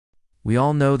We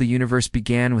all know the universe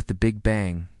began with the Big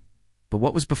Bang, but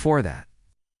what was before that?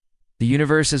 The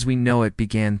universe as we know it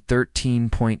began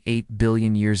 13.8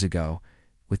 billion years ago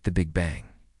with the Big Bang.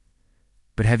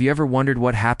 But have you ever wondered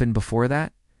what happened before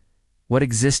that? What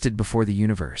existed before the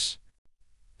universe?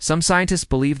 Some scientists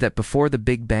believe that before the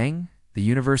Big Bang, the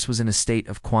universe was in a state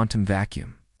of quantum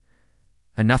vacuum,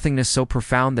 a nothingness so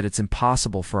profound that it's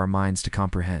impossible for our minds to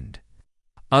comprehend.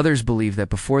 Others believe that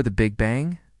before the Big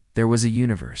Bang, there was a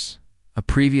universe, a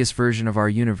previous version of our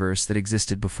universe that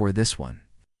existed before this one.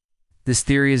 This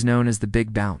theory is known as the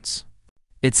Big Bounce.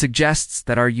 It suggests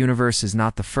that our universe is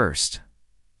not the first,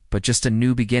 but just a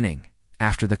new beginning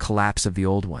after the collapse of the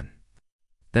old one.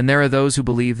 Then there are those who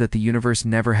believe that the universe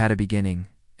never had a beginning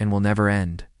and will never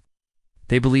end.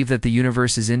 They believe that the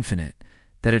universe is infinite,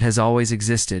 that it has always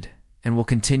existed and will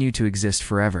continue to exist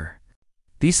forever.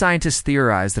 These scientists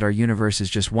theorize that our universe is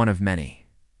just one of many,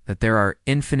 that there are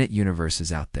infinite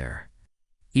universes out there,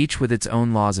 each with its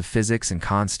own laws of physics and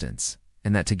constants,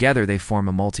 and that together they form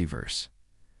a multiverse.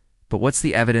 But what's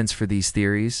the evidence for these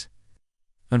theories?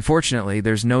 Unfortunately,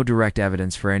 there's no direct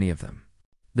evidence for any of them.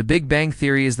 The Big Bang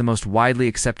theory is the most widely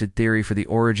accepted theory for the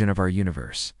origin of our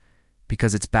universe,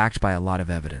 because it's backed by a lot of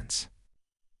evidence.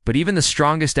 But even the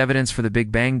strongest evidence for the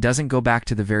Big Bang doesn't go back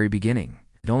to the very beginning.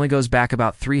 It only goes back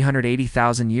about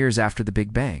 380,000 years after the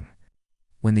Big Bang,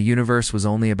 when the universe was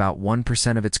only about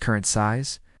 1% of its current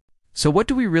size. So what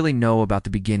do we really know about the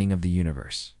beginning of the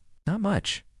universe? Not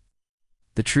much.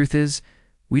 The truth is,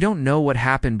 we don't know what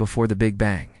happened before the Big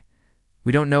Bang.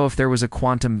 We don't know if there was a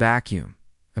quantum vacuum,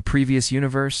 a previous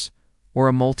universe, or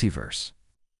a multiverse.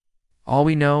 All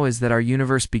we know is that our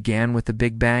universe began with the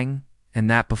Big Bang, and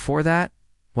that before that,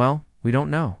 well, we don't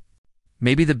know.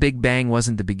 Maybe the Big Bang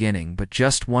wasn't the beginning, but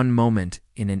just one moment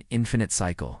in an infinite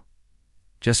cycle.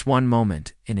 Just one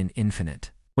moment in an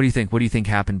infinite. What do you think? What do you think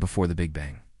happened before the Big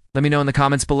Bang? Let me know in the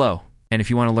comments below. And if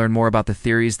you want to learn more about the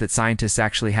theories that scientists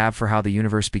actually have for how the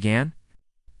universe began,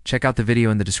 check out the video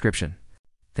in the description.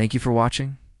 Thank you for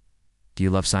watching. Do you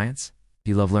love science?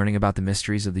 Do you love learning about the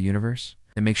mysteries of the universe?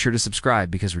 Then make sure to subscribe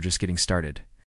because we're just getting started.